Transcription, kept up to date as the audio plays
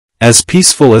As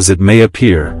peaceful as it may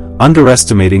appear,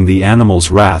 underestimating the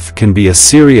animal's wrath can be a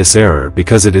serious error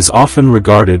because it is often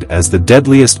regarded as the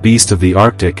deadliest beast of the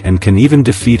Arctic and can even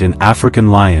defeat an African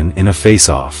lion in a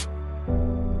face-off.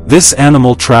 This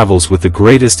animal travels with the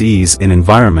greatest ease in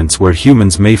environments where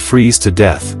humans may freeze to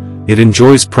death. It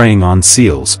enjoys preying on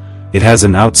seals, it has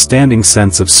an outstanding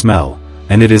sense of smell,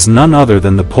 and it is none other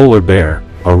than the polar bear,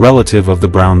 a relative of the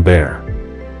brown bear.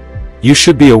 You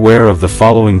should be aware of the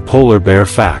following polar bear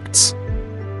facts.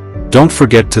 Don't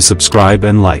forget to subscribe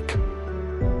and like.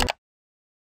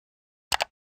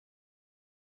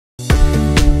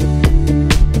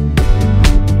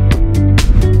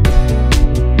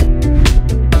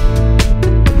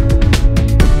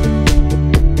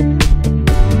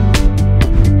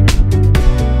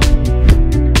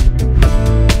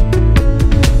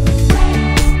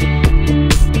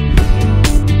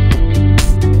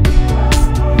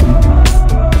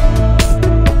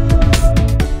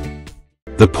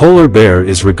 The polar bear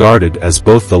is regarded as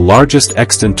both the largest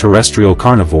extant terrestrial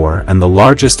carnivore and the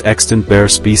largest extant bear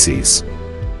species.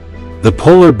 The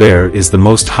polar bear is the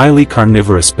most highly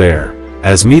carnivorous bear,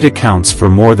 as meat accounts for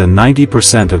more than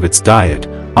 90% of its diet,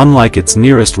 unlike its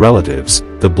nearest relatives,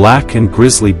 the black and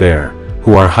grizzly bear,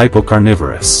 who are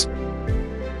hypocarnivorous.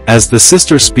 As the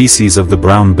sister species of the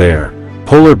brown bear,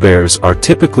 polar bears are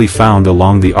typically found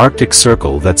along the Arctic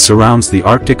Circle that surrounds the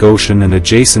Arctic Ocean and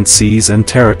adjacent seas and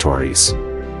territories.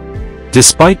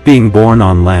 Despite being born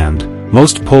on land,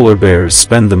 most polar bears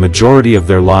spend the majority of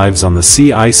their lives on the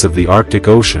sea ice of the Arctic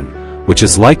Ocean, which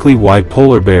is likely why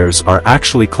polar bears are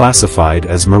actually classified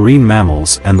as marine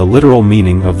mammals and the literal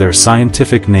meaning of their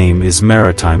scientific name is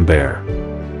maritime bear.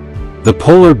 The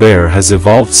polar bear has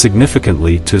evolved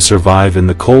significantly to survive in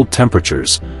the cold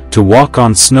temperatures, to walk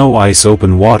on snow ice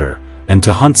open water, and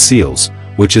to hunt seals,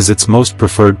 which is its most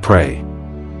preferred prey.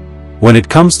 When it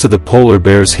comes to the polar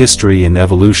bear's history and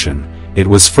evolution, it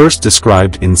was first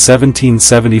described in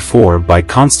 1774 by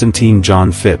Constantine John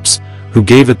Phipps, who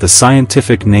gave it the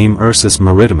scientific name Ursus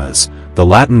maritimus, the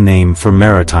Latin name for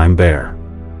maritime bear.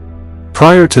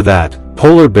 Prior to that,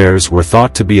 polar bears were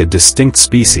thought to be a distinct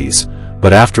species,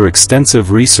 but after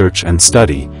extensive research and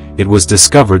study, it was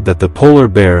discovered that the polar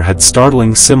bear had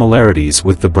startling similarities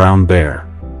with the brown bear.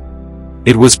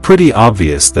 It was pretty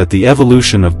obvious that the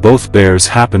evolution of both bears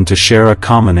happened to share a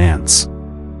common ancestor.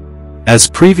 As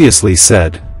previously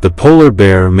said, the polar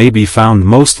bear may be found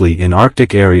mostly in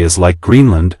Arctic areas like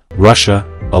Greenland, Russia,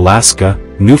 Alaska,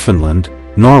 Newfoundland,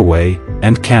 Norway,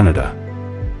 and Canada.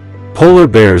 Polar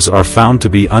bears are found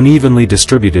to be unevenly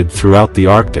distributed throughout the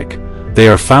Arctic. They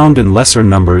are found in lesser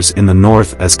numbers in the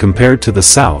north as compared to the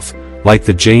south, like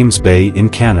the James Bay in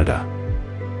Canada.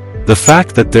 The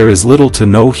fact that there is little to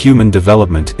no human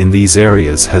development in these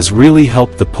areas has really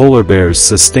helped the polar bears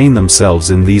sustain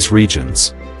themselves in these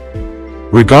regions.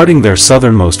 Regarding their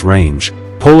southernmost range,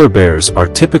 polar bears are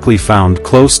typically found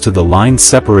close to the line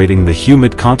separating the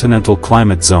humid continental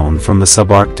climate zone from the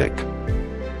subarctic.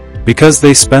 Because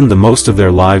they spend the most of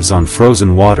their lives on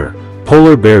frozen water,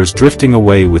 polar bears drifting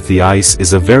away with the ice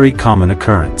is a very common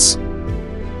occurrence.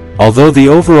 Although the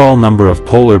overall number of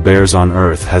polar bears on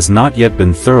Earth has not yet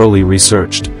been thoroughly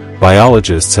researched,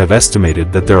 biologists have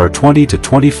estimated that there are 20 to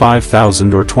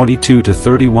 25,000 or 22 to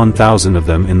 31,000 of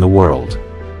them in the world.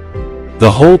 The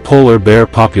whole polar bear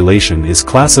population is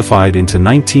classified into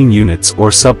 19 units or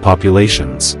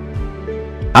subpopulations.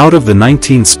 Out of the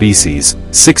 19 species,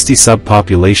 60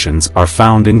 subpopulations are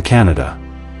found in Canada.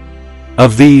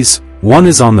 Of these, 1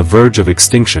 is on the verge of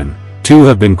extinction, 2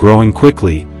 have been growing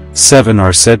quickly, 7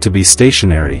 are said to be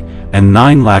stationary, and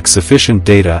 9 lack sufficient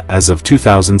data as of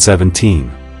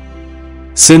 2017.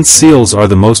 Since seals are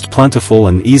the most plentiful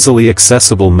and easily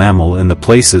accessible mammal in the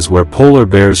places where polar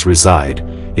bears reside,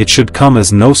 it should come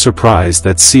as no surprise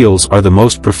that seals are the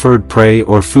most preferred prey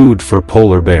or food for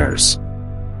polar bears.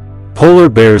 Polar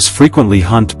bears frequently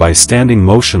hunt by standing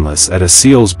motionless at a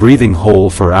seal's breathing hole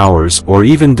for hours or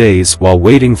even days while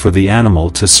waiting for the animal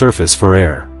to surface for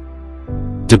air.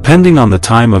 Depending on the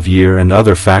time of year and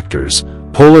other factors,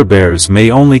 polar bears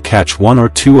may only catch 1 or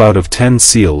 2 out of 10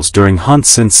 seals during hunts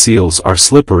since seals are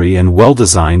slippery and well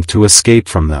designed to escape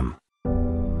from them.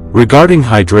 Regarding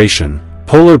hydration,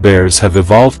 polar bears have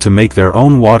evolved to make their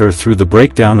own water through the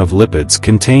breakdown of lipids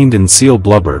contained in seal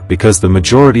blubber because the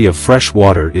majority of fresh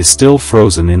water is still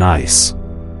frozen in ice.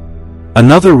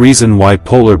 Another reason why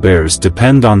polar bears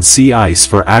depend on sea ice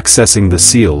for accessing the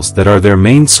seals that are their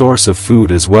main source of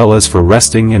food as well as for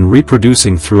resting and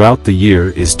reproducing throughout the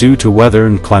year is due to weather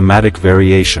and climatic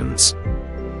variations.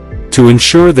 To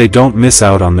ensure they don't miss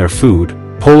out on their food,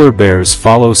 polar bears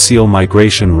follow seal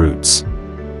migration routes.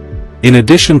 In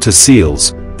addition to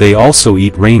seals, they also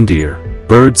eat reindeer,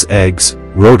 birds' eggs,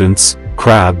 rodents,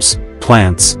 crabs,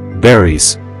 plants,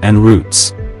 berries, and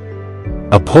roots.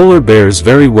 A polar bear's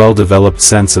very well-developed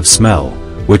sense of smell,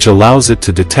 which allows it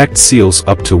to detect seals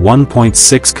up to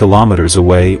 1.6 kilometers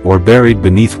away or buried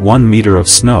beneath 1 meter of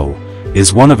snow,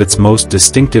 is one of its most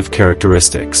distinctive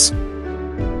characteristics.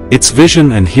 Its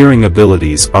vision and hearing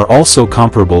abilities are also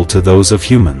comparable to those of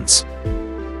humans.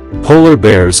 Polar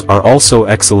bears are also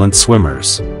excellent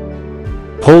swimmers.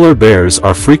 Polar bears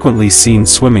are frequently seen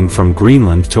swimming from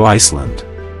Greenland to Iceland.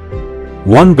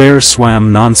 One bear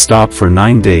swam non-stop for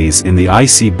 9 days in the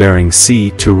icy Bering Sea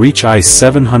to reach ice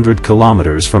 700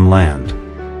 kilometers from land.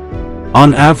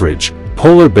 On average,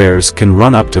 polar bears can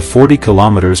run up to 40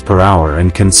 kilometers per hour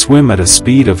and can swim at a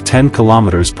speed of 10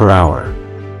 kilometers per hour.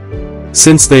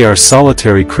 Since they are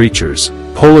solitary creatures,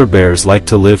 polar bears like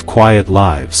to live quiet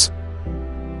lives.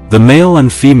 The male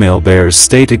and female bears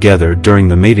stay together during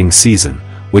the mating season,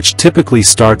 which typically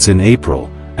starts in April,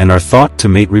 and are thought to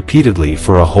mate repeatedly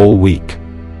for a whole week.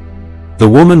 The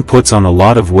woman puts on a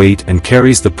lot of weight and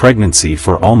carries the pregnancy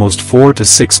for almost 4 to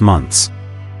 6 months.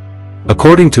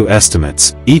 According to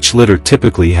estimates, each litter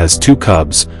typically has 2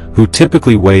 cubs, who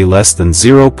typically weigh less than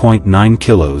 0.9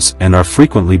 kilos and are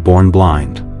frequently born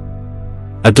blind.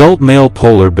 Adult male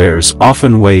polar bears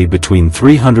often weigh between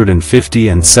 350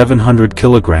 and 700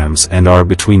 kilograms and are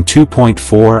between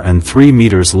 2.4 and 3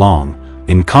 meters long.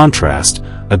 In contrast,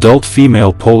 adult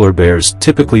female polar bears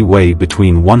typically weigh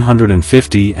between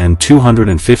 150 and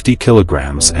 250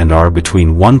 kilograms and are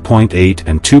between 1.8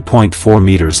 and 2.4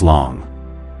 meters long.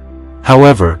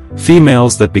 However,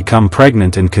 females that become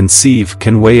pregnant and conceive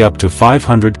can weigh up to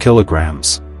 500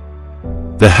 kilograms.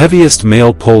 The heaviest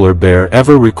male polar bear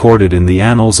ever recorded in the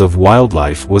annals of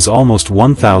wildlife was almost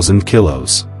 1,000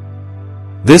 kilos.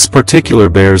 This particular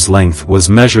bear's length was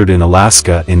measured in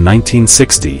Alaska in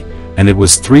 1960, and it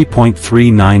was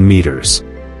 3.39 meters.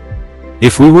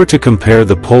 If we were to compare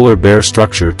the polar bear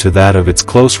structure to that of its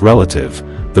close relative,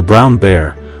 the brown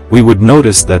bear, we would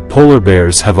notice that polar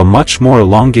bears have a much more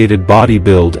elongated body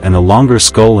build and a longer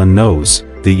skull and nose.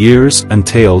 The ears and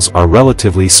tails are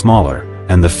relatively smaller,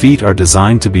 and the feet are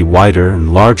designed to be wider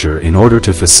and larger in order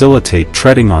to facilitate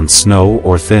treading on snow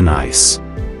or thin ice.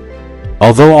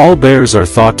 Although all bears are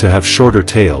thought to have shorter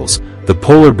tails, the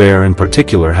polar bear in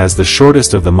particular has the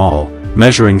shortest of them all,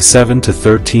 measuring 7 to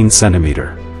 13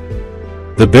 centimeters.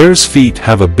 The bear's feet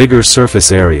have a bigger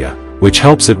surface area, which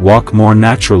helps it walk more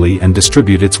naturally and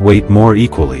distribute its weight more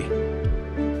equally.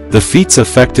 The feet's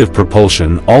effective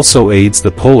propulsion also aids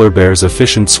the polar bear's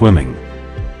efficient swimming.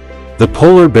 The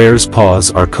polar bear's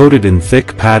paws are coated in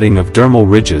thick padding of dermal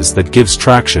ridges that gives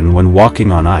traction when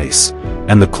walking on ice,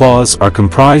 and the claws are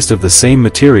comprised of the same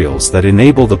materials that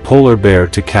enable the polar bear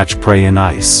to catch prey in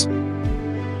ice.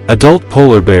 Adult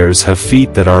polar bears have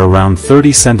feet that are around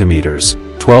 30 centimeters,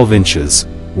 12 inches,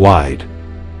 wide.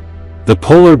 The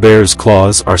polar bear's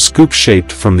claws are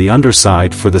scoop-shaped from the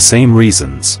underside for the same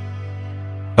reasons.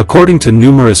 According to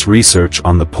numerous research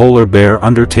on the polar bear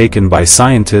undertaken by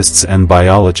scientists and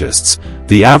biologists,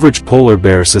 the average polar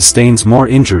bear sustains more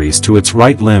injuries to its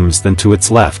right limbs than to its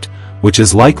left, which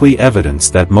is likely evidence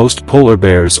that most polar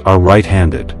bears are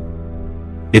right-handed.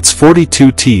 Its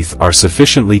 42 teeth are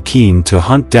sufficiently keen to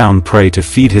hunt down prey to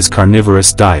feed his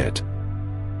carnivorous diet.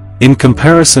 In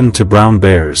comparison to brown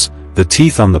bears, the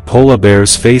teeth on the polar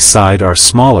bear's face side are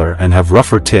smaller and have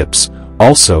rougher tips.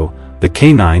 Also, the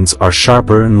canines are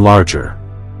sharper and larger.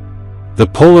 The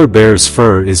polar bear's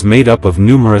fur is made up of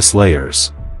numerous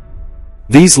layers.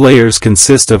 These layers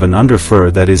consist of an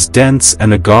underfur that is dense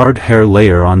and a guard hair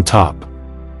layer on top.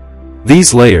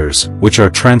 These layers, which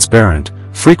are transparent,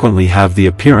 frequently have the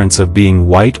appearance of being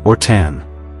white or tan.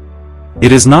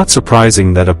 It is not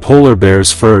surprising that a polar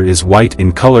bear's fur is white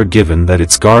in color given that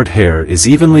its guard hair is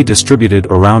evenly distributed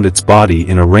around its body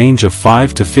in a range of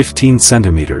 5 to 15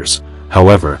 centimeters.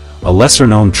 However, a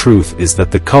lesser-known truth is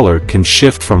that the color can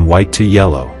shift from white to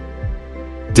yellow.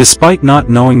 Despite not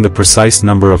knowing the precise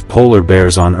number of polar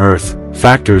bears on Earth,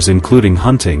 factors including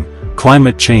hunting,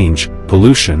 climate change,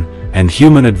 pollution, and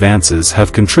human advances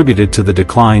have contributed to the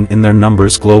decline in their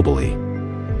numbers globally.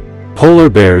 Polar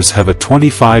bears have a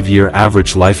 25-year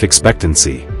average life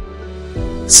expectancy.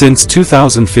 Since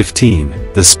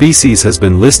 2015, the species has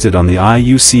been listed on the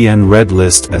IUCN Red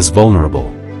List as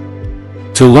vulnerable.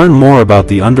 To learn more about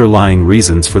the underlying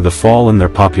reasons for the fall in their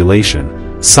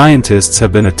population, scientists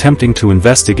have been attempting to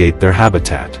investigate their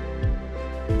habitat.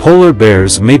 Polar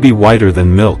bears may be whiter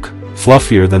than milk,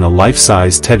 fluffier than a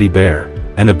life-size teddy bear,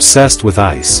 and obsessed with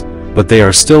ice, but they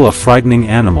are still a frightening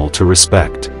animal to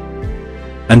respect.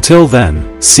 Until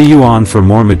then, see you on for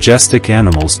more majestic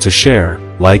animals to share,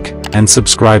 like, and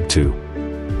subscribe to.